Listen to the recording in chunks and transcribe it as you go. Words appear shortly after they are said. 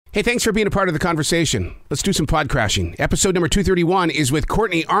Hey, thanks for being a part of the conversation. Let's do some pod crashing. Episode number 231 is with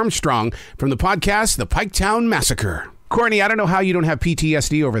Courtney Armstrong from the podcast, The Piketown Massacre. Courtney, I don't know how you don't have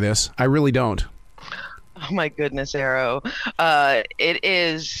PTSD over this. I really don't. Oh my goodness, Arrow.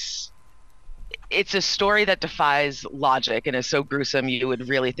 It's a story that defies logic and is so gruesome you would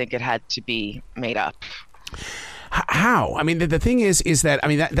really think it had to be made up. How? I mean, the thing is that, I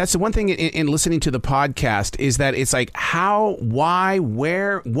mean, that's the one thing in listening to the podcast is that it's like how, why,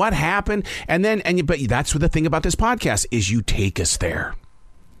 where, what happened. But that's what the thing about this podcast is you take us there.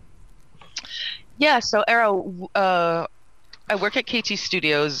 Yeah. So Arrow, I work at KT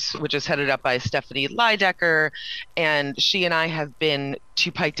Studios, which is headed up by Stephanie Lydecker, and she and I have been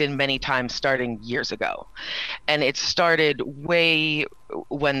to Piketown many times starting years ago. And it started way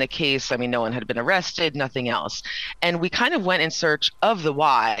when the case, I mean, no one had been arrested, nothing else. And we kind of went in search of the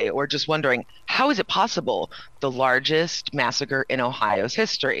why, or just wondering, how is it possible? The largest massacre in Ohio's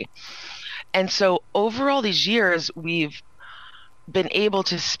history. And so over all these years, we've been able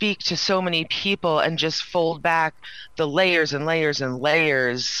to speak to so many people and just fold back the layers and layers and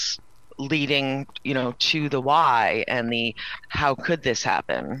layers leading, to the why and the how could this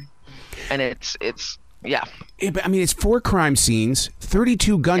happen. And it's yeah. I mean, it's 4 crime scenes,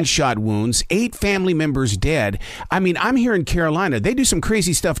 32 gunshot wounds, 8 family members dead. I mean, I'm here in Carolina. They do some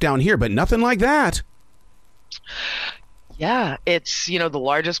crazy stuff down here, but nothing like that. Yeah, it's, the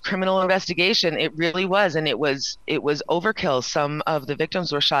largest criminal investigation. It really was. And it was overkill. Some of the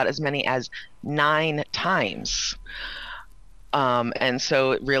victims were shot as many as 9 times. And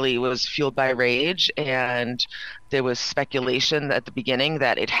so it really was fueled by rage. And there was speculation at the beginning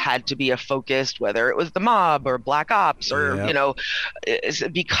that it had to be a focused, whether it was the mob or black ops or,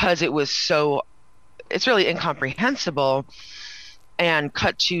 because it was it's really incomprehensible. And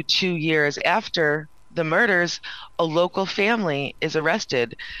cut to 2 years after the murders, a local family is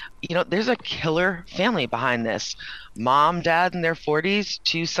arrested. There's a killer family behind this. Mom, dad in their 40s,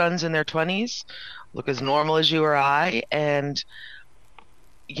 2 sons in their 20s, look as normal as you or I. And,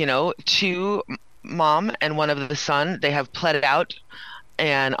 2 mom and one of the son, they have pleaded out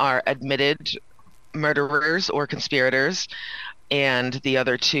and are admitted murderers or conspirators. And the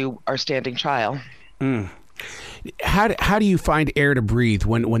other 2 are standing trial. How do you find air to breathe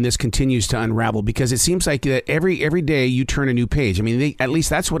when this continues to unravel? Because it seems like that every day you turn a new page. I mean, at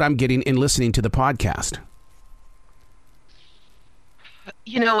least that's what I'm getting in listening to the podcast.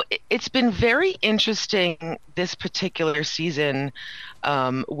 It's been very interesting this particular season,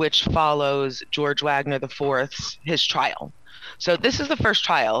 which follows George Wagner IV's his trial. So this is the first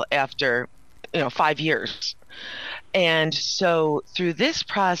trial after 5 years, and so through this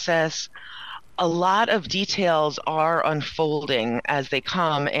process, a lot of details are unfolding as they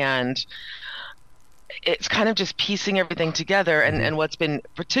come, and it's kind of just piecing everything together. And what's been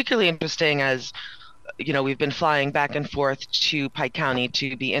particularly interesting, as we've been flying back and forth to Pike County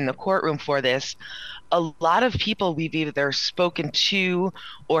to be in the courtroom for this, a lot of people we've either spoken to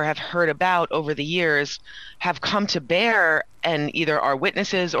or have heard about over the years have come to bear and either are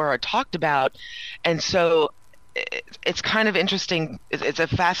witnesses or are talked about. And so it's kind of interesting. It's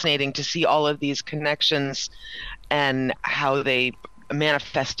fascinating to see all of these connections and how they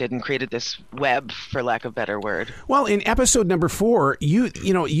manifested and created this web, for lack of a better word. Well, in episode number 4, you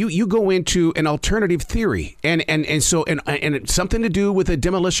go into an alternative theory, and it's something to do with a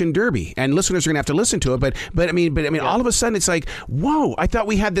demolition derby, and listeners are gonna have to listen to it. But I mean, yeah. All of a sudden it's like, whoa! I thought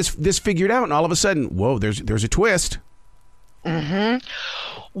we had this figured out, and all of a sudden, whoa! There's a twist. Mm-hmm.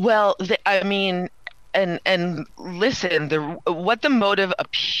 Well, And listen, what the motive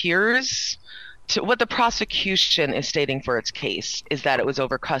appears to, what the prosecution is stating for its case is that it was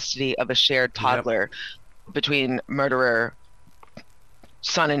over custody of a shared toddler between murderer,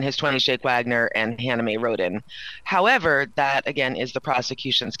 son in his 20s, Jake Wagner, and Hannah Mae Rhoden. However, that again is the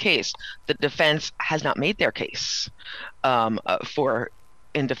prosecution's case. The defense has not made their case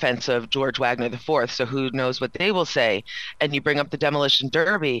in defense of George Wagner IV, so who knows what they will say. And you bring up the demolition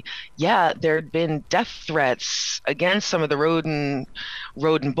derby. Yeah, there had been death threats against some of the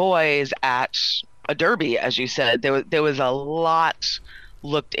Rhoden boys at a derby, as you said. There was a lot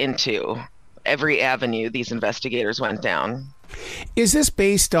looked into. Every avenue these investigators went down. Is this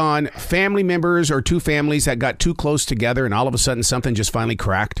based on family members or 2 families that got too close together and all of a sudden something just finally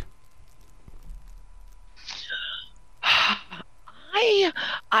cracked?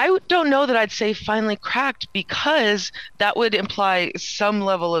 I don't know that I'd say finally cracked, because that would imply some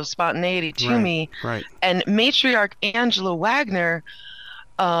level of spontaneity to me. Right. And matriarch Angela Wagner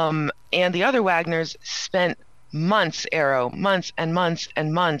and the other Wagners spent months, Arrow, months and months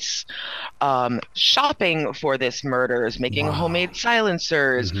and months, shopping for this murders, making homemade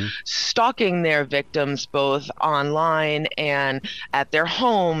silencers, stalking their victims both online and at their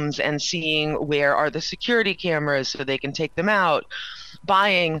homes, and seeing where are the security cameras so they can take them out.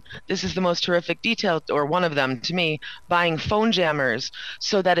 Buying, this is the most horrific detail, or one of them to me, buying phone jammers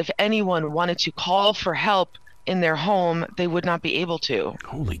so that if anyone wanted to call for help in their home, they would not be able to.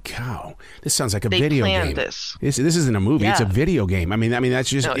 Holy cow! This sounds like a video game. This isn't a movie; it's a video game. I mean, that's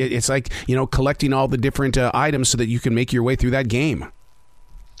just it's like collecting all the different items so that you can make your way through that game.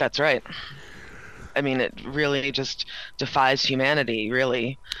 That's right. I mean, it really just defies humanity,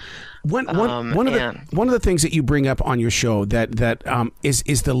 really. One of the things that you bring up on your show that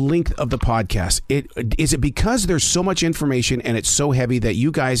is the length of the podcast. Is it because there's so much information and it's so heavy that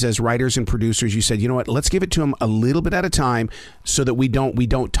you guys as writers and producers, you said, you know what, let's give it to them a little bit at a time so that we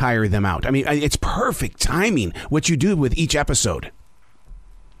don't tire them out. I mean, it's perfect timing what you do with each episode.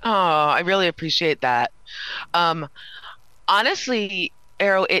 Oh, I really appreciate that. Honestly,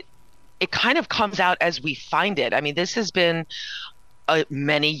 Arrow, it kind of comes out as we find it. I mean, this has been a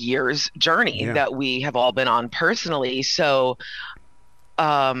many years journey that we have all been on personally. So,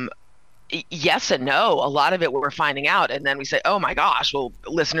 yes and no. A lot of it we're finding out, and then we say, "Oh my gosh! Well,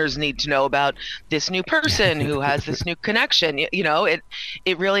 listeners need to know about this new person who has this new connection."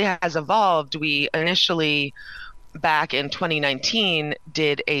 It really has evolved. We initially, back in 2019,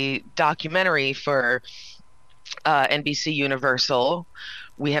 did a documentary for NBC Universal.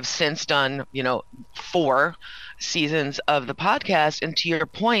 We have since done, 4 seasons of the podcast, and to your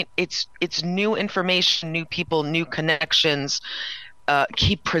point, it's new information, new people, new connections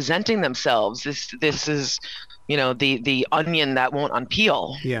keep presenting themselves. This is the onion that won't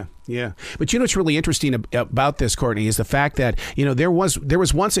unpeel. Yeah. But what's really interesting about this, Courtney, is the fact that there was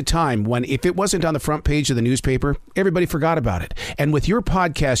once a time when if it wasn't on the front page of the newspaper, everybody forgot about it. And with your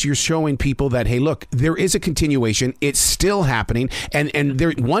podcast, you're showing people that, hey, look, there is a continuation. It's still happening, and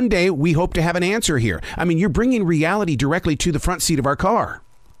there one day we hope to have an answer here. I mean, you're bringing reality directly to the front seat of our car.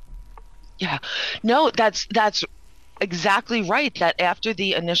 Yeah. No, that's exactly right. That after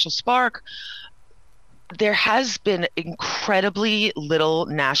the initial spark, there has been incredibly little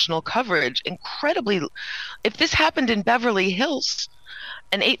national coverage. If this happened in Beverly Hills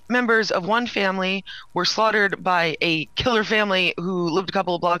and 8 members of one family were slaughtered by a killer family who lived a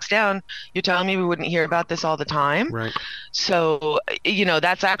couple of blocks down, you're telling me we wouldn't hear about this all the time? Right. So,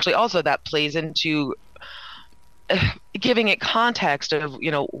 that's actually also, that plays into giving it context of,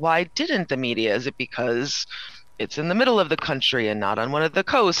 why didn't the media? Is it because it's in the middle of the country and not on one of the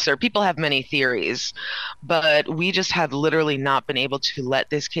coasts, or people have many theories, but we just have literally not been able to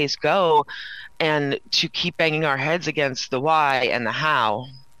let this case go and to keep banging our heads against the why and the how.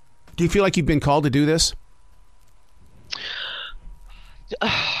 Do you feel like you've been called to do this?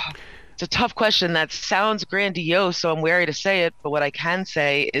 It's a tough question. That sounds grandiose, so I'm wary to say it, but what I can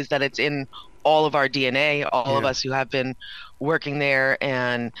say is that it's in all of our DNA, all of us who have been working there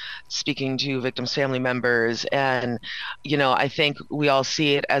and speaking to victims' family members. And, I think we all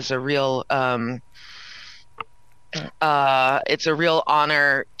see it as a real, it's a real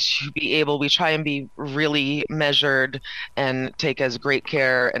honor to be able, we try and be really measured and take as great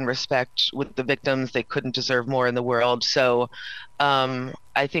care and respect with the victims. They couldn't deserve more in the world. So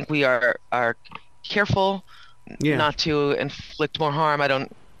I think we are careful not to inflict more harm.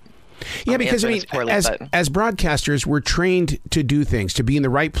 Yeah, because as broadcasters, we're trained to do things, to be in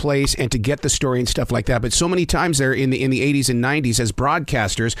the right place and to get the story and stuff like that. But so many times there in the 80s and 90s as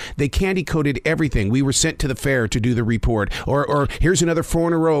broadcasters, they candy coded everything. We were sent to the fair to do the report, or here's another 4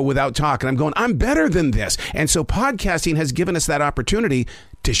 in a row without talk. And I'm going, I'm better than this. And so podcasting has given us that opportunity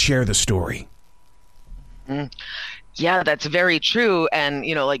to share the story. Yeah, that's very true. And,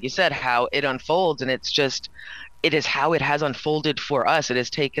 like you said, how it unfolds, and it is how it has unfolded for us. It has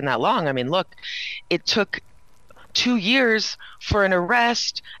taken that long. I mean, look, it took 2 years for an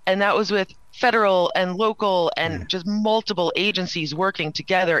arrest, and that was with federal and local and just multiple agencies working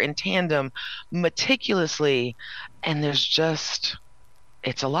together in tandem meticulously. And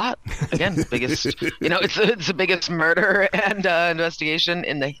it's a lot. Again, biggest, it's the biggest murder and investigation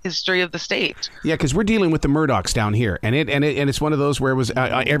in the history of the state. Yeah, because we're dealing with the Murdochs down here, and it's one of those where it was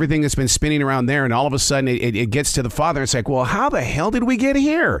everything that's been spinning around there, and all of a sudden it gets to the father. And it's like, well, how the hell did we get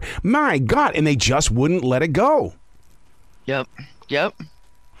here? My God! And they just wouldn't let it go. Yep.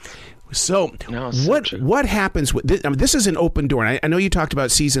 So, No, what happens with this? I mean, this is an open door. And I know you talked about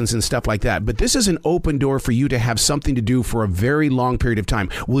seasons and stuff like that, but this is an open door for you to have something to do for a very long period of time.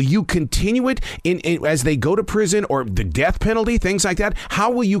 Will you continue it as they go to prison or the death penalty, things like that? How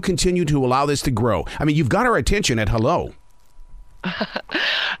will you continue to allow this to grow? I mean, you've got our attention at hello.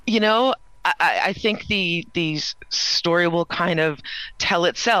 You know, I think the story will kind of tell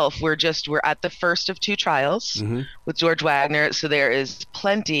itself. We're at the first of 2 trials with George Wagner, so there is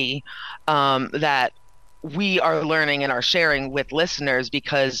plenty that we are learning and are sharing with listeners,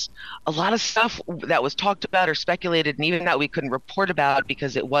 because a lot of stuff that was talked about or speculated, and even that we couldn't report about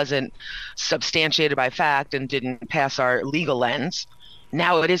because it wasn't substantiated by fact and didn't pass our legal lens,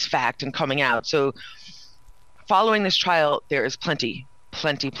 now it is fact and coming out. So following this trial, there is plenty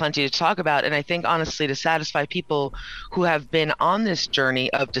to talk about. And I think, honestly, to satisfy people who have been on this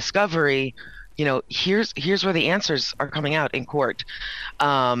journey of discovery, you know, here's where the answers are coming out in court.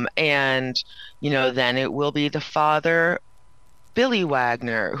 And, you know, then it will be the father, Billy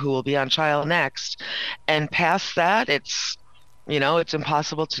Wagner, who will be on trial next. And past that, it's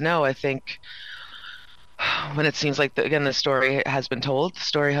impossible to know. I think when it seems like, the story has been told,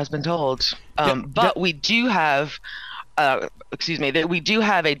 but we do have we do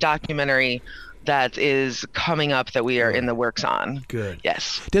have a documentary that is coming up that we are in the works on. Good.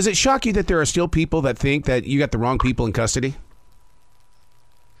 Yes. Does it shock you that there are still people that think that you got the wrong people in custody?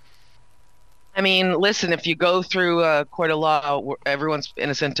 I mean, listen, if you go through a court of law, everyone's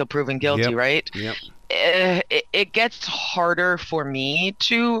innocent until proven guilty, right? Yep. It gets harder for me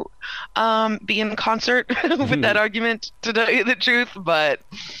to be in concert with that argument, to tell you the truth, but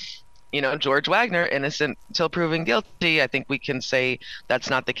you know, George Wagner, innocent till proven guilty. I think we can say that's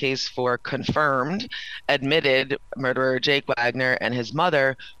not the case for confirmed, admitted murderer Jake Wagner and his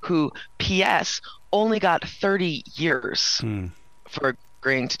mother, who, P.S., only got 30 years for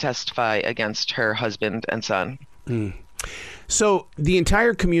agreeing to testify against her husband and son. So the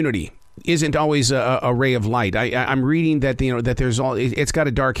entire community isn't always a ray of light. I'm reading that, you know, that it's got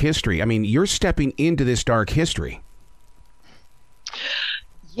a dark history. I mean, you're stepping into this dark history.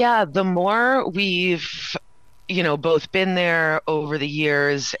 Yeah, the more we've, you know, both been there over the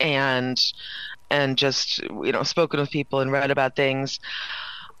years and just, you know, spoken with people and read about things,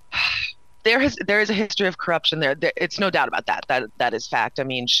 there is a history of corruption there. It's no doubt about that. That is fact. I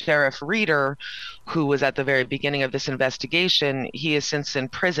mean, Sheriff Reeder, who was at the very beginning of this investigation, he is since in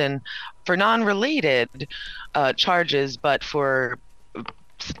prison for non-related charges, but for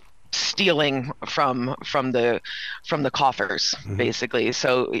stealing from the coffers, basically.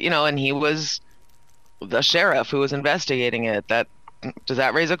 So, you know, and he was the sheriff who was investigating it. Does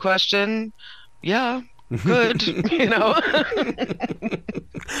that raise a question? Yeah. Good. You know.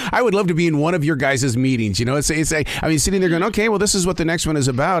 I would love to be in one of your guys' meetings. You know, it's I mean, sitting there going, okay, well, this is what the next one is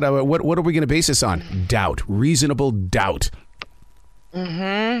about. What are we going to base this on? Doubt, reasonable doubt.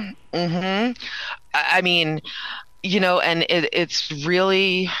 I mean, you know, and it's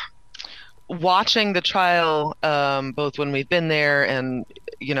really watching the trial, both when we've been there and,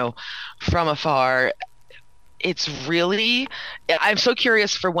 you know, from afar. It's really, I'm so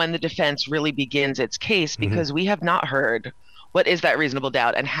curious for when the defense really begins its case, because we have not heard what is that reasonable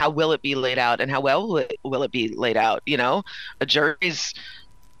doubt and how will it be laid out and how well will it be laid out. You know, a jury's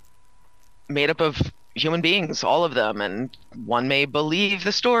made up of human beings, all of them, and one may believe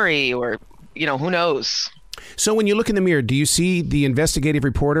the story or, you know, who knows. So when you look in the mirror, do you see the investigative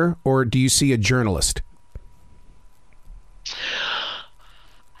reporter or do you see a journalist?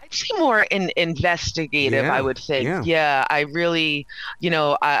 See more investigative, I would think. Yeah, I really, you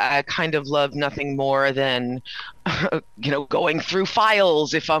know, I kind of love nothing more than, you know, going through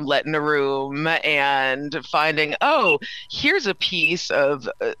files if I'm let in a room and finding, oh, here's a piece of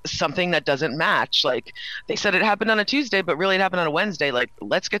something that doesn't match. Like they said it happened on a Tuesday, but really it happened on a Wednesday. Like,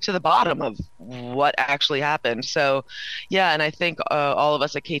 let's get to the bottom of what actually happened. So, yeah, and I think all of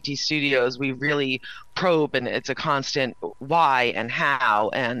us at KT Studios, we really probe, and it's a constant why and how,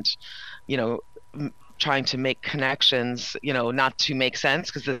 and, you know, trying to make connections, you know, not to make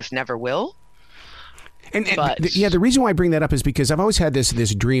sense, because this never will. And the reason why I bring that up is because I've always had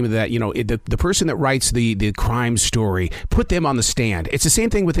this dream that, you know, the person that writes the crime story, put them on the stand. It's the same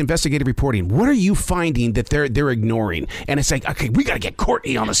thing with investigative reporting. What are you finding that they're ignoring? And it's like, okay, we got to get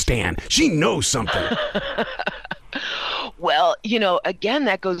Courtney on the stand. She knows something. Well, you know, again,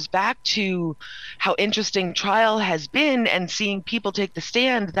 that goes back to how interesting trial has been, and seeing people take the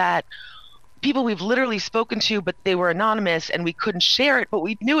stand, that people we've literally spoken to, but they were anonymous and we couldn't share it, but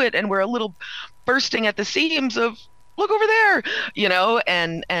we knew it, and we're a little bursting at the seams of, look over there, you know,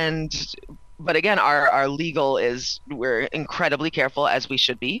 and but again, our legal we're incredibly careful, as we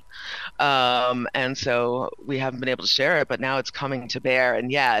should be. And so we haven't been able to share it, but now it's coming to bear.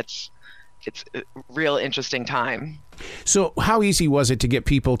 And yeah, it's a real interesting time. So how easy was it to get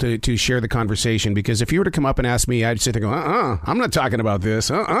people to share the conversation? Because if you were to come up and ask me, I'd sit there going, I'm not talking about this.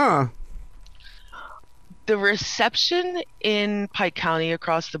 The reception in Pike County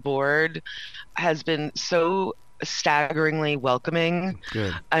across the board has been so staggeringly welcoming.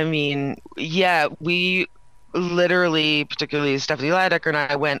 Good. I mean, yeah, we literally, particularly Stephanie Lidecker and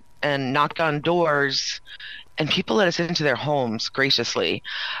I, went and knocked on doors, and people let us into their homes graciously.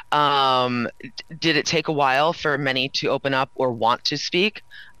 Did it take a while for many to open up or want to speak?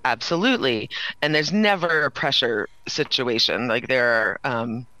 Absolutely. And there's never a pressure situation. Like, there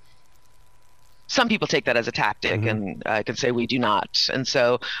are some people take that as a tactic, and I can say we do not. And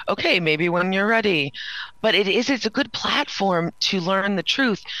so, okay, maybe when you're ready. But it's a good platform to learn the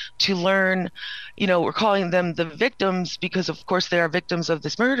truth, to learn, we're calling them the victims because, of course, they are victims of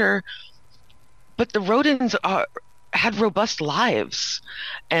this murder. But the Rhodens had robust lives.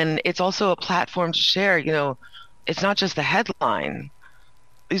 And it's also a platform to share, it's not just the headline.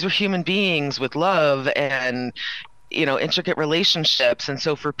 These were human beings with love and intricate relationships. And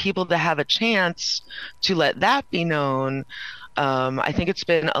so for people to have a chance to let that be known, I think it's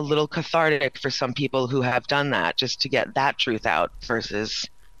been a little cathartic for some people who have done that, just to get that truth out versus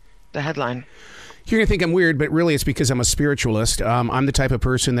the headline. You're going to think I'm weird, but really it's because I'm a spiritualist. I'm the type of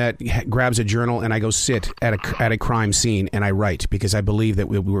person that grabs a journal and I go sit at a crime scene and I write, because I believe that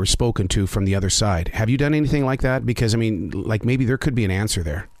we were spoken to from the other side. Have you done anything like that? Because, maybe there could be an answer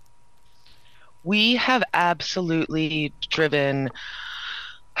there. We have absolutely driven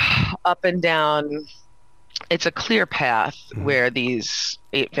up and down. It's a clear path where these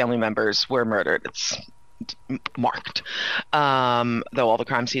 8 family members were murdered. It's marked, though all the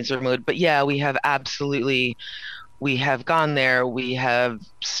crime scenes are removed. But yeah, we have gone there. We have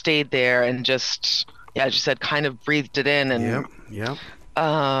stayed there and just, as you said, kind of breathed it in. And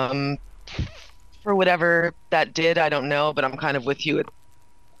for whatever that did, I don't know, but I'm kind of with you.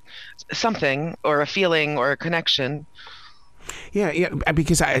 Something or a feeling or a connection. Yeah,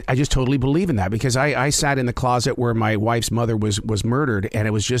 because I just totally believe in that, because I sat in the closet where my wife's mother was murdered, and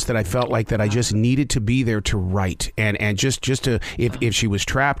it was just that I felt like that I just needed to be there to write and just to if she was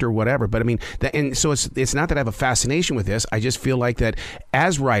trapped or whatever. But and so it's not that I have a fascination with this. I just feel like that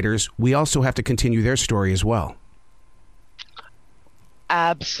as writers, we also have to continue their story as well.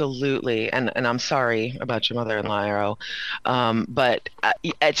 Absolutely. And I'm sorry about your mother-in-law, Arrow. But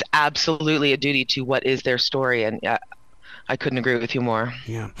it's absolutely a duty to what is their story. And I couldn't agree with you more.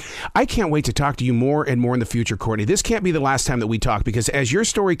 Yeah. I can't wait to talk to you more and more in the future, Courtney. This can't be the last time that we talk, because as your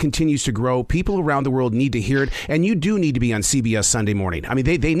story continues to grow, people around the world need to hear it. And you do need to be on CBS Sunday morning.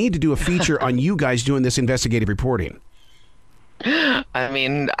 They need to do a feature on you guys doing this investigative reporting.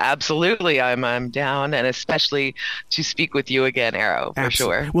 Absolutely. I'm down, and especially to speak with you again, Arrow, for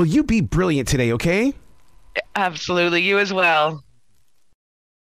sure. Well, you be brilliant today, okay? Absolutely. You as well.